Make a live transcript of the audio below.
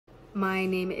My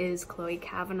name is Chloe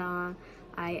Kavanaugh.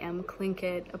 I am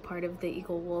Tlingit, a part of the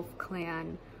Eagle Wolf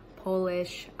clan,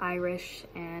 Polish, Irish,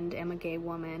 and am a gay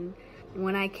woman.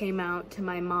 When I came out to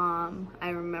my mom,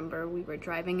 I remember we were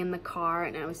driving in the car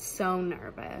and I was so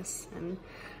nervous, and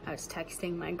I was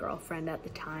texting my girlfriend at the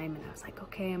time and I was like,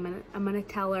 okay, I'm gonna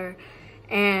tell her.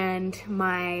 And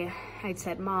I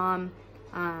said, Mom,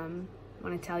 I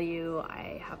want to tell you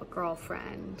I have a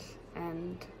girlfriend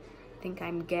and I think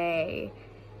I'm gay.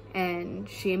 And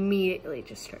she immediately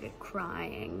just started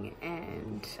crying,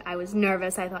 and I was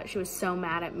nervous. I thought she was so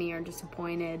mad at me or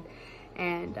disappointed.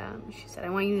 And she said, I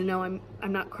want you to know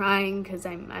I'm not crying because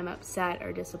I'm upset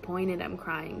or disappointed. I'm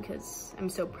crying because I'm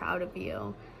so proud of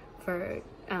you for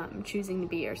choosing to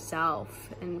be yourself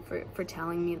and for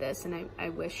telling me this. And I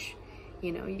wish,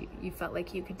 you know, you felt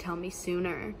like you could tell me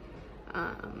sooner.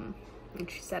 And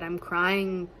she said, I'm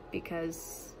crying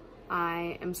because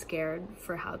I am scared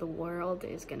for how the world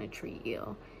is going to treat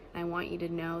you. I want you to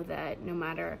know that no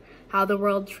matter how the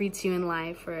world treats you in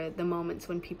life, or the moments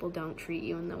when people don't treat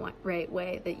you in the right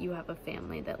way, that you have a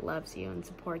family that loves you and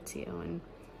supports you, and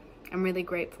I'm really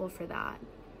grateful for that.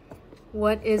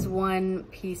 What is one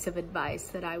piece of advice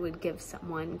that I would give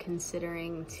someone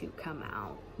considering to come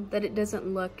out? That it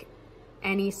doesn't look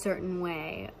any certain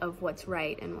way of what's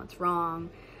right and what's wrong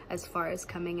as far as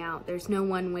coming out. There's no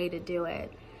one way to do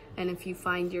it. And if you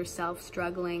find yourself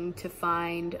struggling to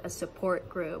find a support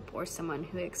group or someone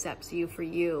who accepts you for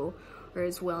you, or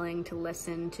is willing to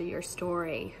listen to your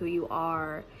story, who you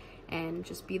are, and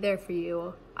just be there for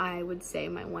you, I would say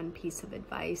my one piece of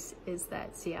advice is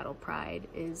that Seattle Pride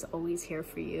is always here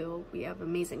for you. We have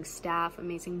amazing staff,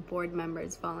 amazing board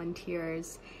members,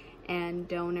 volunteers, and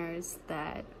donors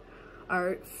that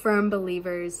are firm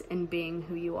believers in being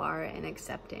who you are and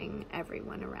accepting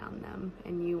everyone around them.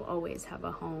 And you always have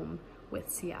a home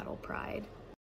with Seattle Pride.